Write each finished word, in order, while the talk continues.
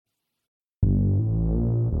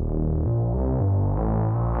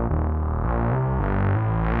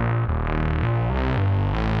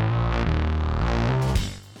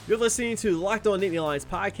You're listening to the Locked On Nittany Lions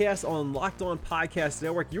podcast on Locked On Podcast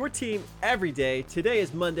Network, your team every day. Today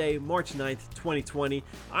is Monday, March 9th, 2020.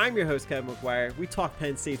 I'm your host, Kevin McGuire. We talk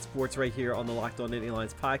Penn State sports right here on the Locked On Nittany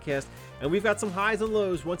Lions podcast, and we've got some highs and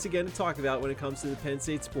lows once again to talk about when it comes to the Penn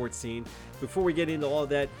State sports scene. Before we get into all of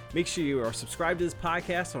that, make sure you are subscribed to this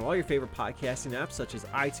podcast on all your favorite podcasting apps such as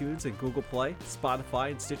iTunes and Google Play,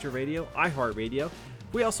 Spotify and Stitcher Radio, iHeartRadio.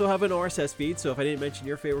 We also have an RSS feed, so if I didn't mention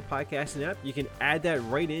your favorite podcasting app, you can add that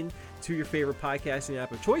right in to your favorite podcasting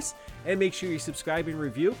app of choice, and make sure you subscribe and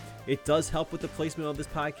review. It does help with the placement of this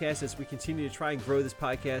podcast as we continue to try and grow this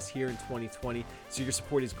podcast here in 2020, so your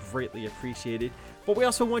support is greatly appreciated. But we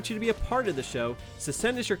also want you to be a part of the show, so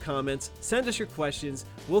send us your comments, send us your questions.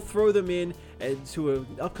 We'll throw them in to an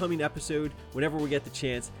upcoming episode whenever we get the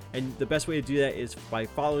chance, and the best way to do that is by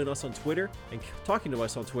following us on Twitter and talking to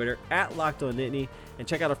us on Twitter at Locked On Nittany, and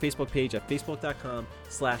check out our Facebook page at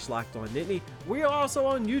facebook.com/LockedOnNittany. We are also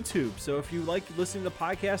on YouTube, so if you like listening to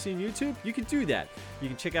podcasts on YouTube, you can do that. You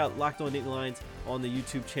can check out Locked On Nittany Lions on the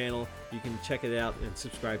YouTube channel. You can check it out and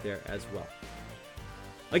subscribe there as well.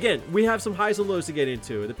 Again, we have some highs and lows to get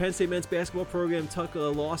into. The Penn State men's basketball program took a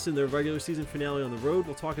loss in their regular season finale on the road.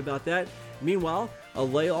 We'll talk about that. Meanwhile, a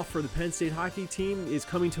layoff for the Penn State hockey team is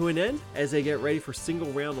coming to an end as they get ready for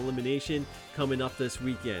single-round elimination coming up this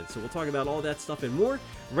weekend. So we'll talk about all that stuff and more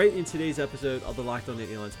right in today's episode of the Locked On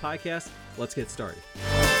Nittany Lions podcast. Let's get started.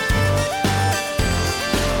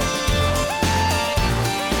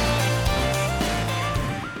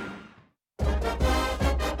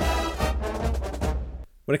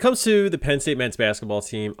 When it comes to the Penn State men's basketball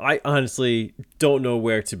team, I honestly don't know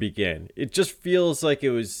where to begin. It just feels like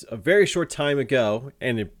it was a very short time ago,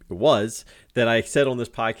 and it was, that I said on this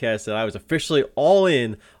podcast that I was officially all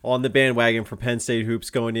in on the bandwagon for Penn State hoops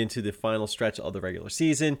going into the final stretch of the regular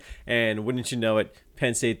season. And wouldn't you know it,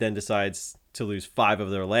 Penn State then decides to lose 5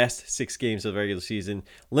 of their last 6 games of the regular season,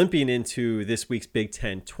 limping into this week's Big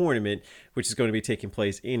Ten tournament, which is going to be taking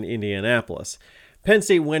place in Indianapolis. Penn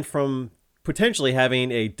State went from potentially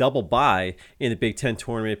having a double bye in the Big Ten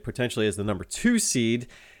tournament, potentially as the number 2 seed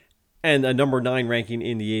and a number 9 ranking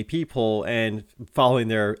in the AP poll, and following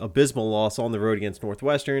their abysmal loss on the road against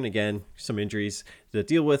Northwestern, again, some injuries to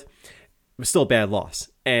deal with, it was still a bad loss.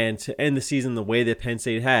 And to end the season the way that Penn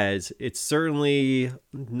State has, it's certainly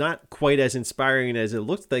not quite as inspiring as it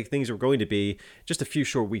looked like things were going to be just a few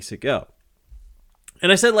short weeks ago.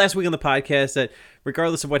 And I said last week on the podcast that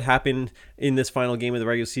regardless of what happened in this final game of the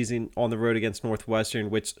regular season on the road against Northwestern,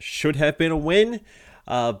 which should have been a win,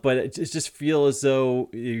 but it just feels as though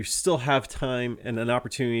you still have time and an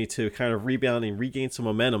opportunity to kind of rebound and regain some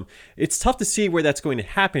momentum. It's tough to see where that's going to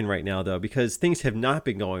happen right now, though, because things have not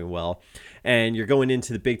been going well. And you're going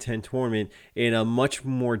into the Big Ten tournament in a much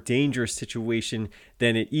more dangerous situation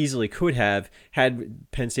than it easily could have had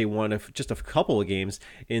Penn State won just a couple of games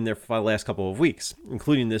in their last couple of weeks,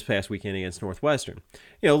 including this past weekend against Northwestern.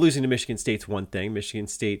 You know, losing to Michigan State's one thing. Michigan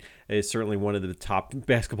State is certainly one of the top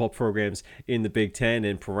basketball programs in the Big Ten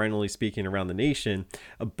and perennially speaking around the nation.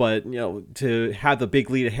 But, you know, to have the big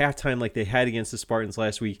lead at halftime like they had against the Spartans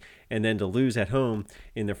last week, and then to lose at home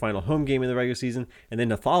in their final home game in the regular season, and then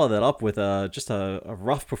to follow that up with just a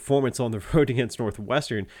rough performance on the road against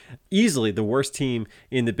Northwestern, easily the worst team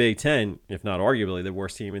in the Big Ten, if not arguably the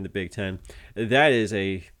worst team in the Big Ten. That is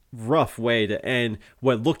a rough way to end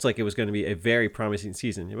what looked like it was going to be a very promising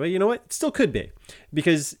season. But you know what? It still could be,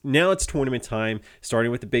 because now it's tournament time,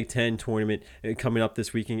 starting with the Big Ten tournament coming up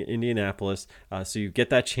this week in Indianapolis. So you get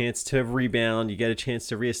that chance to rebound. You get a chance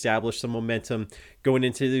to reestablish some momentum going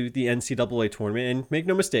into the NCAA tournament. And make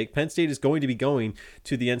no mistake, Penn State is going to be going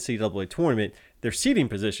to the NCAA tournament. Their seeding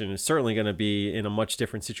position is certainly going to be in a much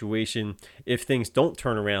different situation if things don't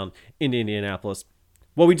turn around in Indianapolis.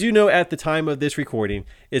 What we do know at the time of this recording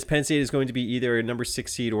is Penn State is going to be either a number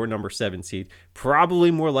 6 seed or a number 7 seed.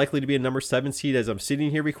 Probably more likely to be a number 7 seed as I'm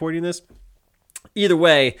sitting here recording this. Either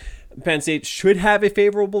way, Penn State should have a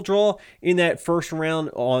favorable draw in that first round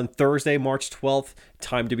on Thursday, March 12th.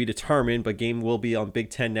 Time to be determined, but game will be on Big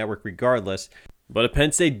Ten Network regardless. But if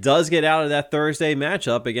Penn State does get out of that Thursday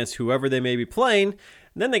matchup against whoever they may be playing,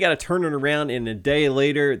 then they got to turn it around, and a day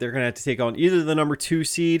later, they're going to have to take on either the number 2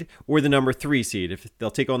 seed or the number 3 seed. If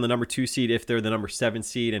they'll take on the number 2 seed if they're the number 7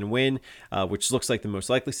 seed and win, which looks like the most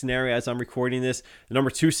likely scenario as I'm recording this. The number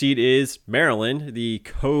 2 seed is Maryland, the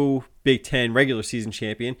co-Big Ten regular season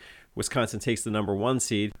champion. Wisconsin takes the number 1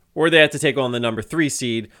 seed, or they have to take on the number 3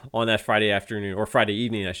 seed on that Friday afternoon, or Friday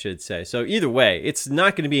evening, I should say. So either way, it's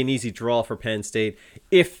not going to be an easy draw for Penn State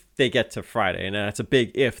if they get to Friday. And that's a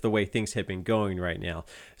big if, the way things have been going right now.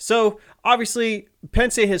 So obviously,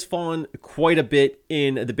 Penn State has fallen quite a bit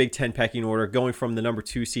in the Big Ten pecking order, going from the number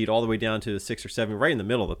 2 seed all the way down to the 6 or 7, right in the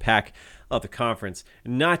middle of the pack of the conference.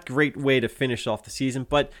 Not great way to finish off the season,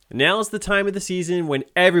 but now's the time of the season when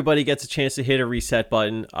everybody gets a chance to hit a reset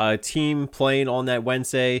button. A team playing on that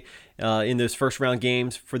Wednesday in those first round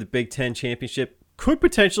games for the Big Ten championship could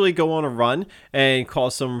potentially go on a run and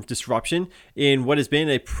cause some disruption in what has been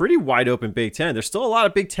a pretty wide open Big Ten. There's still a lot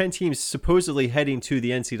of Big Ten teams supposedly heading to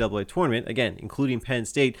the NCAA tournament, again, including Penn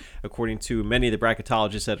State, according to many of the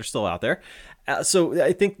bracketologists that are still out there. So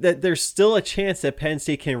I think that there's still a chance that Penn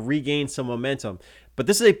State can regain some momentum. But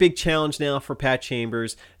this is a big challenge now for Pat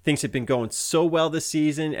Chambers. Things have been going so well this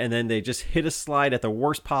season, and then they just hit a slide at the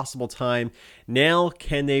worst possible time. Now,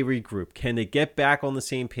 can they regroup? Can they get back on the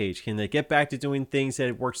same page? Can they get back to doing things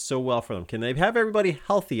that worked so well for them? Can they have everybody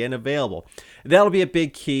healthy and available? That'll be a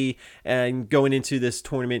big key and going into this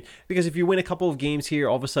tournament, because if you win a couple of games here,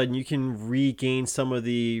 all of a sudden you can regain some of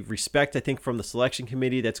the respect, I think, from the selection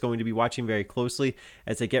committee that's going to be watching very closely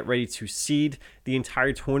as they get ready to seed the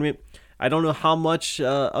entire tournament. I don't know how much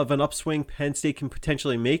of an upswing Penn State can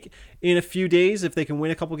potentially make in a few days if they can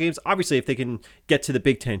win a couple games. Obviously, if they can get to the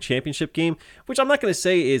Big Ten championship game, which I'm not going to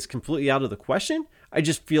say is completely out of the question. I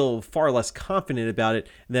just feel far less confident about it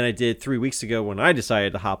than I did 3 weeks ago when I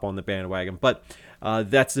decided to hop on the bandwagon. But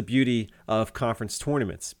that's the beauty of conference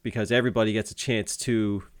tournaments, because everybody gets a chance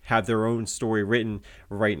to have their own story written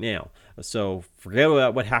right now. So forget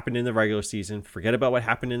about what happened in the regular season. Forget about what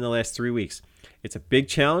happened in the last 3 weeks. It's a big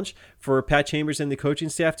challenge for Pat Chambers and the coaching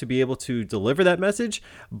staff to be able to deliver that message,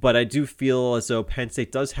 but I do feel as though Penn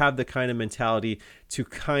State does have the kind of mentality to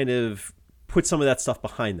kind of put some of that stuff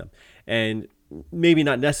behind them and maybe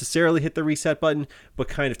not necessarily hit the reset button, but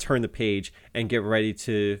kind of turn the page and get ready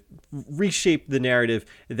to reshape the narrative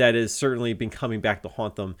that has certainly been coming back to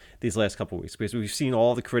haunt them these last couple of weeks. Because we've seen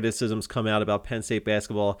all the criticisms come out about Penn State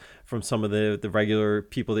basketball from some of the regular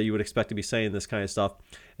people that you would expect to be saying this kind of stuff.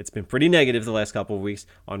 It's been pretty negative the last couple of weeks,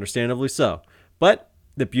 understandably so. But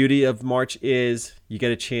the beauty of March is you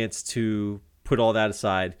get a chance to put all that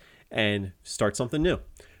aside and start something new.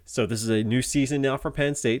 So this is a new season now for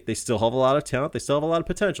Penn State. They still have a lot of talent. They still have a lot of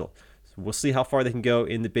potential. So we'll see how far they can go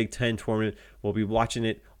in the Big Ten tournament. We'll be watching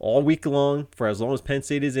it all week long for as long as Penn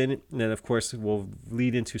State is in it. And then, of course, we'll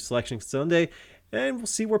lead into Selection Sunday, and we'll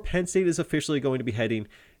see where Penn State is officially going to be heading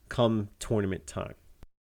come tournament time.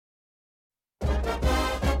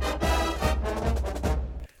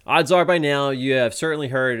 Odds are by now you have certainly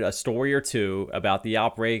heard a story or two about the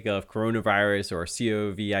outbreak of coronavirus, or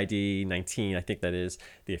COVID-19. I think that is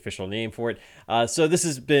the official name for it. So this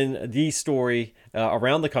has been the story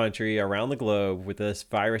around the country, around the globe, with this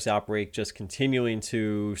virus outbreak just continuing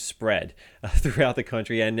to spread throughout the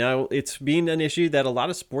country. And now it's been an issue that a lot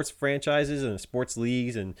of sports franchises and sports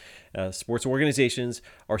leagues and sports organizations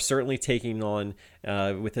are certainly taking on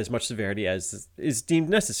with as much severity as is deemed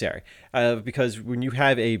necessary. Because when you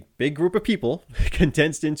have a big group of people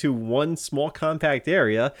condensed into one small compact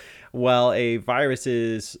area, while a virus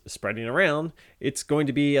is spreading around, it's going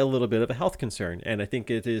to be a little bit of a health concern. And I think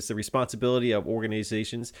it is the responsibility of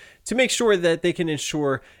organizations to make sure that they can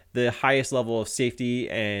ensure the highest level of safety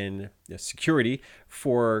and security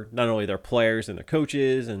for not only their players and their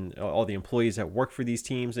coaches and all the employees that work for these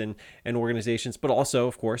teams and organizations, but also,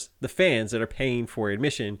 of course, the fans that are paying for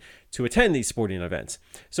admission to attend these sporting events.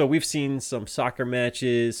 So we've seen some soccer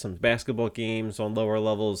matches, some basketball games on lower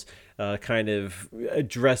levels kind of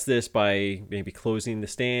address this by maybe closing the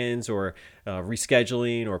stands or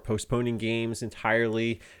rescheduling or postponing games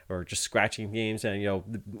entirely, or just scratching games. And,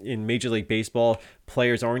 in Major League Baseball,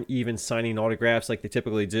 players aren't even signing autographs like they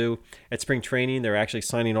typically do at spring training. They're actually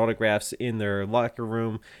signing autographs in their locker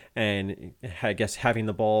room and, I guess, having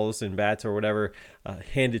the balls and bats or whatever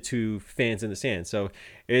handed to fans in the stands. So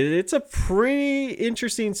it's a pretty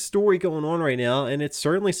interesting story going on right now, and it's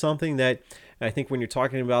certainly something that I think when you're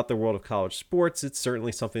talking about the world of college sports, it's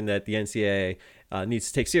certainly something that the NCAA needs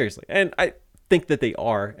to take seriously. And I think that they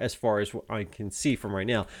are, as far as what I can see from right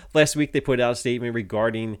now. Last week, they put out a statement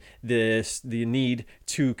regarding the need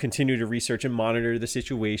to continue to research and monitor the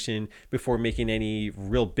situation before making any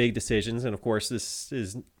real big decisions. And of course, this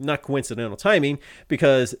is not coincidental timing,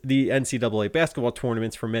 because the NCAA basketball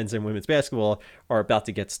tournaments for men's and women's basketball are about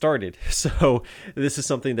to get started. So this is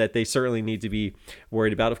something that they certainly need to be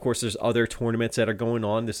worried about. Of course, there's other tournaments that are going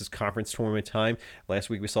on. This is conference tournament time. Last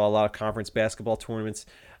week, we saw a lot of conference basketball tournaments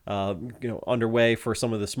underway for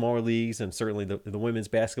some of the smaller leagues, and certainly the women's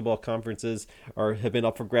basketball conferences have been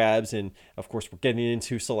up for grabs. And of course, we're getting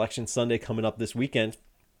into Selection Sunday coming up this weekend.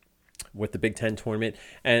 with the Big Ten tournament.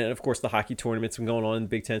 And of course, the hockey tournament's been going on in the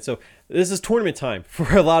Big Ten. So this is tournament time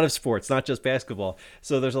for a lot of sports, not just basketball.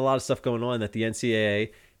 So there's a lot of stuff going on that the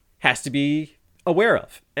NCAA has to be aware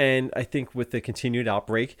of. And I think with the continued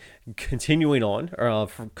outbreak continuing on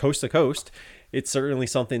from coast to coast, it's certainly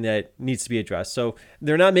something that needs to be addressed. So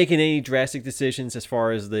they're not making any drastic decisions as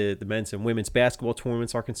far as the men's and women's basketball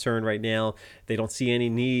tournaments are concerned right now. They don't see any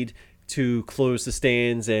need to close the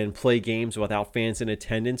stands and play games without fans in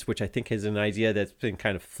attendance, which I think is an idea that's been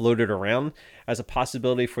kind of floated around as a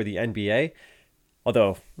possibility for the NBA.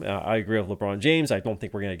 Although I agree with LeBron James, I don't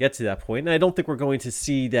think we're going to get to that point. And I don't think we're going to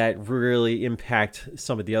see that really impact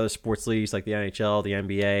some of the other sports leagues like the NHL, the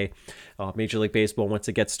NBA, Major League Baseball once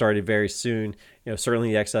it gets started very soon.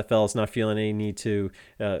 Certainly the XFL is not feeling any need to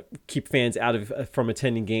keep fans out of from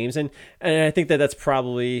attending games. And I think that that's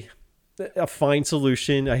probably a fine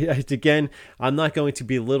solution. Again, I'm not going to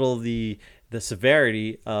belittle the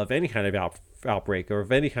severity of any kind of outbreak or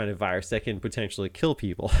of any kind of virus that can potentially kill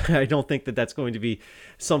people. I don't think that that's going to be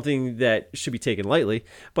something that should be taken lightly,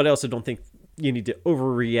 but I also don't think you need to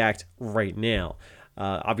overreact right now.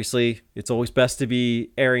 Obviously, it's always best to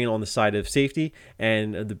be erring on the side of safety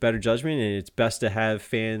and the better judgment, and it's best to have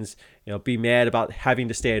fans, be mad about having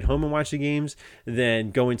to stay at home and watch the games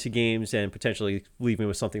than go into games and potentially leaving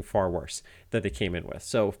with something far worse that they came in with.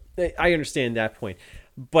 So I understand that point.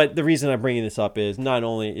 But the reason I'm bringing this up is not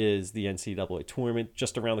only is the NCAA tournament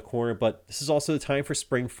just around the corner, but this is also the time for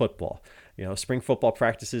spring football. Spring football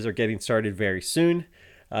practices are getting started very soon.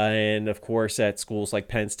 And of course, at schools like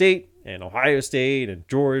Penn State and Ohio State and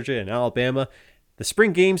Georgia and Alabama, the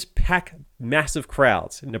spring games pack massive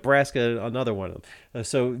crowds. Nebraska, another one of them.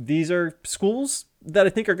 So these are schools that I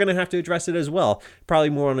think are going to have to address it as well, probably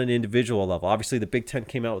more on an individual level. Obviously, the Big Ten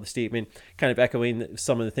came out with a statement kind of echoing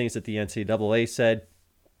some of the things that the NCAA said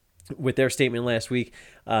with their statement last week.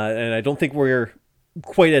 And I don't think we're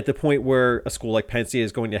quite at the point where a school like Penn State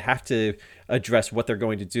is going to have to address what they're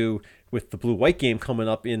going to do with the blue-white game coming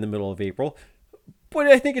up in the middle of April. But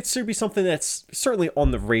I think it should be something that's certainly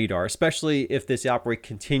on the radar, especially if this outbreak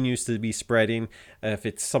continues to be spreading, if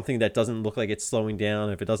it's something that doesn't look like it's slowing down,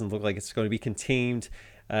 if it doesn't look like it's going to be contained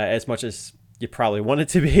as much as you probably want it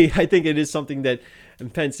to be. I think it is something that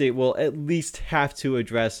Penn State will at least have to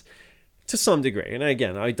address to some degree. And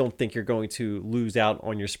again, I don't think you're going to lose out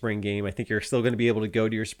on your spring game. I think you're still going to be able to go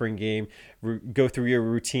to your spring game, go through your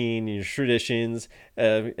routine, your traditions,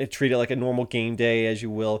 treat it like a normal game day as you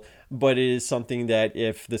will. But it is something that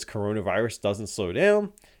if this coronavirus doesn't slow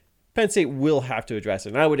down, Penn State will have to address it.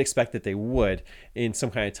 And I would expect that they would in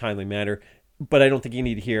some kind of timely manner. But I don't think you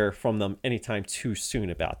need to hear from them anytime too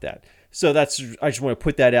soon about that. So I just want to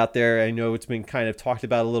put that out there. I know it's been kind of talked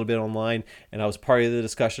about a little bit online, and I was part of the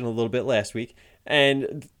discussion a little bit last week.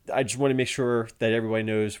 And I just want to make sure that everybody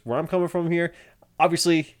knows where I'm coming from here.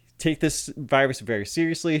 Obviously, take this virus very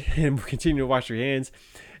seriously and continue to wash your hands.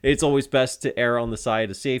 It's always best to err on the side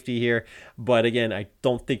of safety here. But again, I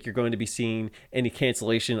don't think you're going to be seeing any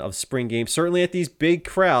cancellation of spring games. Certainly at these big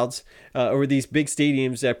crowds or these big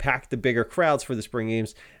stadiums that pack the bigger crowds for the spring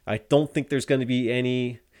games, I don't think there's going to be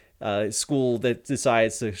any school that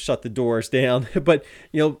decides to shut the doors down. But,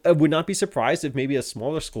 I would not be surprised if maybe a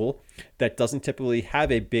smaller school that doesn't typically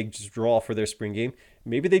have a big draw for their spring game,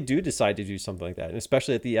 maybe they do decide to do something like that. And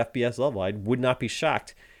especially at the FBS level, I would not be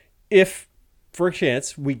shocked if, for a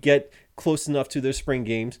chance, we get close enough to their spring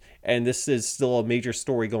games, and this is still a major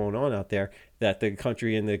story going on out there that the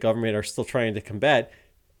country and the government are still trying to combat.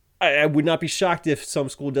 I would not be shocked if some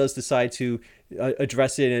school does decide to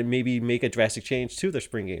address it and maybe make a drastic change to their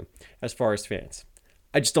spring game as far as fans.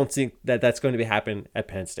 I just don't think that that's going to happen at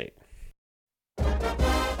Penn State.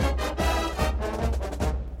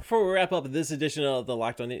 Before we wrap up this edition of the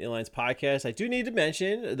Locked On Nittany Lions podcast, I do need to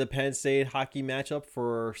mention the Penn State hockey matchup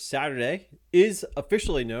for Saturday is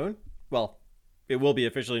officially known. Well, it will be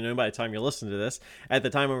officially known by the time you listen to this. At the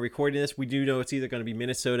time I'm recording this, we do know it's either going to be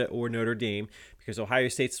Minnesota or Notre Dame because Ohio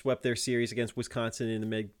State swept their series against Wisconsin in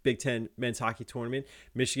the Big Ten men's hockey tournament.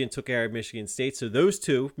 Michigan took care of Michigan State. So those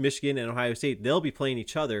two, Michigan and Ohio State, they'll be playing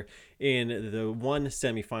each other in the one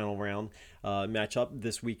semifinal round matchup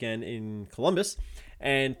this weekend in Columbus.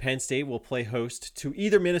 And Penn State will play host to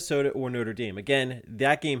either Minnesota or Notre Dame. Again,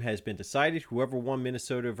 that game has been decided. Whoever won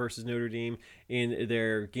Minnesota versus Notre Dame in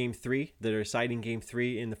their Game 3, their deciding Game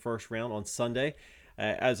 3 in the first round on Sunday,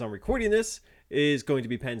 as I'm recording this, is going to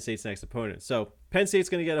be Penn State's next opponent. So Penn State's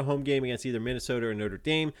going to get a home game against either Minnesota or Notre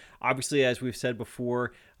Dame. Obviously, as we've said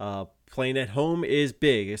before, playing at home is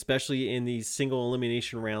big, especially in these single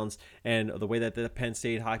elimination rounds, and the way that the Penn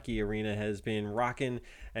State hockey arena has been rocking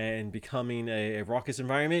and becoming a raucous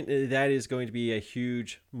environment, that is going to be a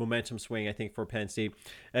huge momentum swing, I think, for Penn State.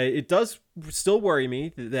 It does still worry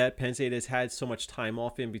me that Penn State has had so much time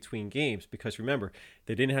off in between games, because remember,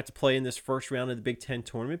 they didn't have to play in this first round of the Big Ten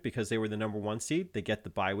tournament because they were the number 1 seed. They get the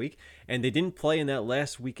bye week, and they didn't play in that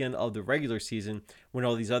last weekend of the regular season when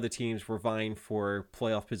all these other teams were vying for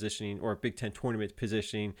playoff positioning or Big Ten tournament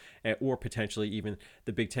positioning, or potentially even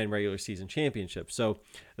the Big Ten regular season championship. So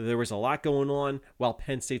there was a lot going on while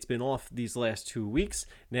Penn State's been off these last 2 weeks.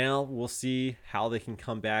 Now we'll see how they can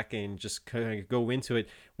come back and just kind of go into it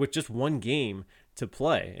with just one game to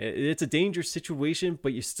play. It's a dangerous situation,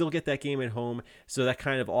 but you still get that game at home, so that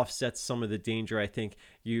kind of offsets some of the danger I think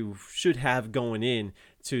you should have going in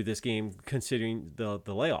to this game, considering the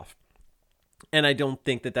layoff. And I don't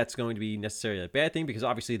think that that's going to be necessarily a bad thing, because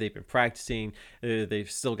obviously they've been practicing. They've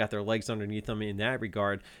still got their legs underneath them in that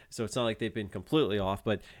regard. So it's not like they've been completely off.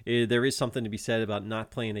 But there is something to be said about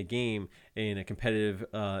not playing a game in a competitive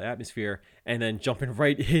atmosphere and then jumping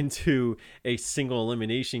right into a single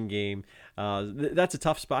elimination game. That's a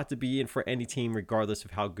tough spot to be in for any team, regardless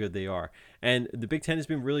of how good they are. And the Big Ten has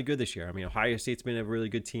been really good this year. I mean, Ohio State's been a really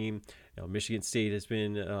good team. Michigan State has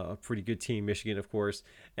been a pretty good team. Michigan, of course,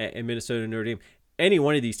 and Minnesota and Notre Dame. Any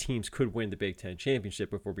one of these teams could win the Big Ten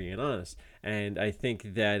championship, if we're being honest. And I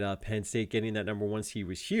think that Penn State getting that number 1 seed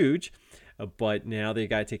was huge. But now they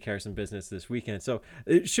got to take care of some business this weekend. So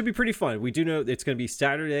it should be pretty fun. We do know it's going to be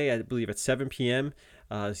Saturday, I believe, at 7 p.m.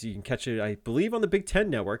 So you can catch it, I believe, on the Big Ten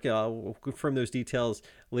Network. We'll confirm those details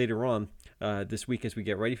later on this week as we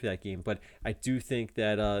get ready for that game. But I do think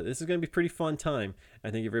that this is going to be a pretty fun time, I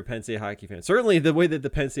think, if you're a Penn State hockey fan. Certainly the way that the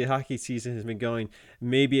Penn State hockey season has been going,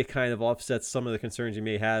 maybe it kind of offsets some of the concerns you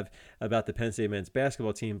may have about the Penn State men's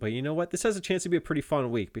basketball team. But you know what? This has a chance to be a pretty fun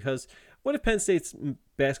week, because what if Penn State's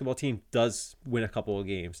basketball team does win a couple of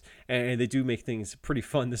games and they do make things pretty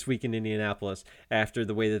fun this week in Indianapolis after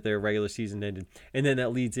the way that their regular season ended, and then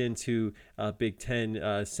that leads into Big Ten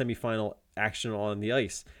semifinal action on the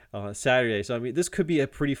ice Saturday. So I mean, this could be a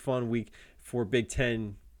pretty fun week for Big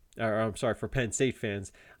Ten, or I'm sorry, for Penn State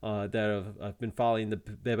fans that have been following the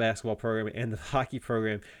basketball program and the hockey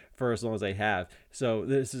program for as long as I have. So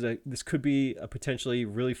this could be a potentially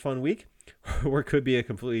really fun week, or it could be a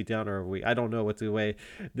completely downer week. I don't know what the way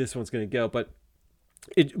this one's going to go, but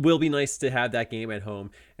it will be nice to have that game at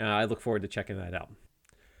home. I look forward to checking that out.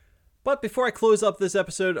 But before I close up this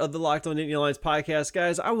episode of the Locked On Nittany Lions podcast,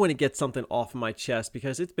 guys, I want to get something off my chest,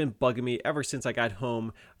 because it's been bugging me ever since I got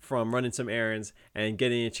home from running some errands and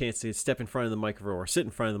getting a chance to step in front of the microphone, or sit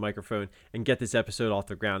in front of the microphone, and get this episode off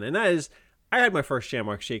the ground. And that is, I had my first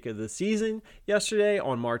Shamrock Shake of the season yesterday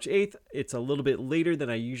on March 8th. It's a little bit later than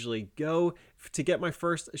I usually go to get my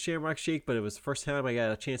first Shamrock Shake, but it was the first time I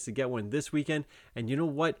got a chance to get one this weekend. And you know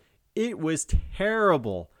what? It was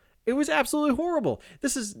terrible. It was absolutely horrible.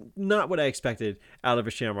 This is not what I expected out of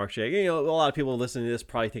a Shamrock Shake. You know, a lot of people listening to this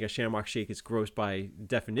probably think a Shamrock Shake is gross by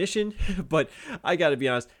definition, but I got to be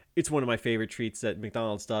honest, it's one of my favorite treats that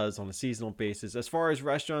McDonald's does on a seasonal basis. As far as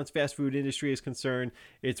restaurants, fast food industry is concerned,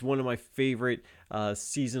 it's one of my favorite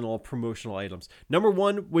seasonal promotional items. Number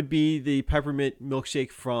 1 would be the peppermint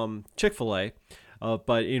milkshake from Chick-fil-A.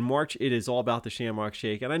 But in March, it is all about the Shamrock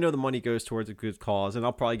Shake. And I know the money goes towards a good cause, and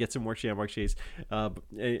I'll probably get some more Shamrock Shakes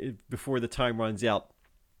before the time runs out.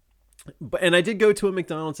 And I did go to a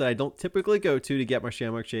McDonald's that I don't typically go to get my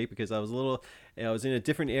Shamrock Shake, because I was in a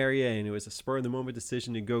different area, and it was a spur of the moment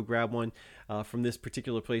decision to go grab one from this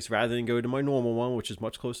particular place rather than go to my normal one, which is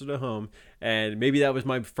much closer to home. And maybe that was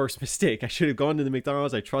my first mistake. I should have gone to the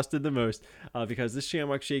McDonald's I trusted the most, because this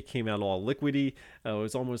Shamrock Shake came out all liquidy. It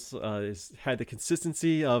was almost had the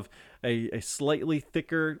consistency of a slightly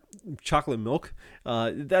thicker chocolate milk.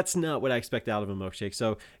 That's not what I expect out of a milkshake.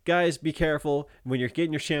 So guys, be careful when you're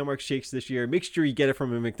getting your Shamrock Shakes this year. Make sure you get it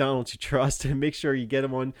from a McDonald's you trust, and make sure you get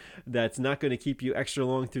one that's not going to keep you extra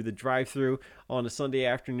long through the drive-thru on a Sunday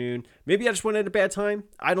afternoon. Maybe I just went at a bad time.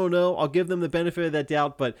 I don't know. I'll give them the benefit of that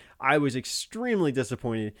doubt, but I was extremely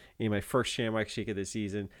disappointed in my first Shamrock Shake of the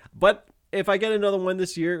season. But if I get another one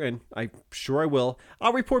this year, and I'm sure I will,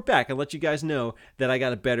 I'll report back and let you guys know that I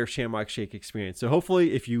got a better Shamrock Shake experience. So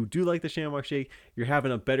hopefully, if you do like the Shamrock Shake, you're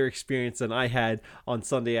having a better experience than I had on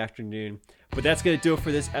Sunday afternoon. But that's going to do it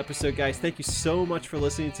for this episode, guys. Thank you so much for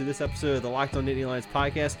listening to this episode of the Locked On Nittany Lions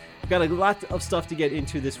podcast. We've got a lot of stuff to get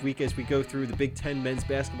into this week as we go through the Big Ten men's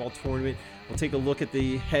basketball tournament. We'll take a look at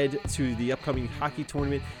the head to the upcoming hockey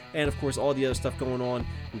tournament and, of course, all the other stuff going on.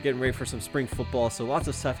 We're getting ready for some spring football, so lots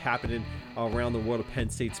of stuff happening around the world of Penn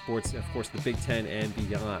State sports and, of course, the Big Ten and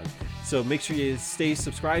beyond. So make sure you stay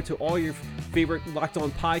subscribed to all your favorite Locked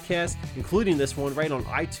On podcasts, including this one, right on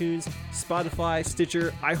iTunes, Spotify,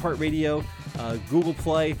 Stitcher, iHeartRadio, Google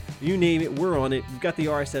Play, you name it, we're on it. We've got the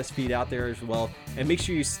RSS feed out there as well. And make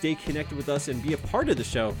sure you stay connected with us and be a part of the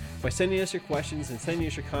show by sending us your questions and sending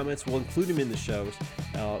us your comments. We'll include them in the shows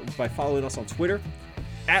by following us on Twitter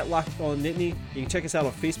at Locked On Nittany. You can check us out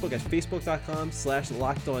on Facebook at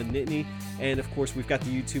facebook.com/LockedOnNittany. And of course, we've got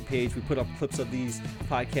the YouTube page. We put up clips of these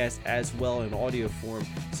podcasts as well in audio form.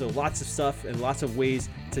 So lots of stuff and lots of ways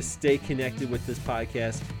to stay connected with this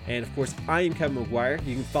podcast. And of course, I am Kevin McGuire.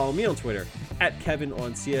 You can follow me on Twitter at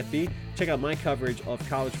KevinOnCFB. Check out my coverage of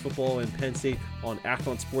college football and Penn State on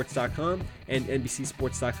ActonSports.com and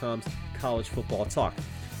NBCSports.com's College Football Talk.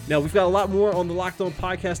 Now, we've got a lot more on the Locked On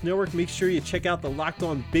Podcast Network. Make sure you check out the Locked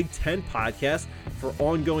On Big Ten podcast for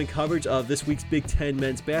ongoing coverage of this week's Big Ten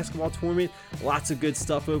men's basketball tournament. Lots of good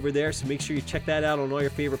stuff over there, so make sure you check that out on all your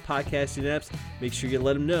favorite podcasting apps. Make sure you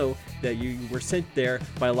let them know that you were sent there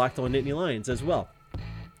by Locked On Nittany Lions as well.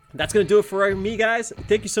 That's going to do it for me, guys.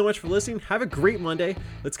 Thank you so much for listening. Have a great Monday.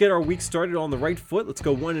 Let's get our week started on the right foot. Let's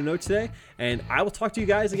go 1-0 today, and I will talk to you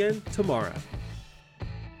guys again tomorrow.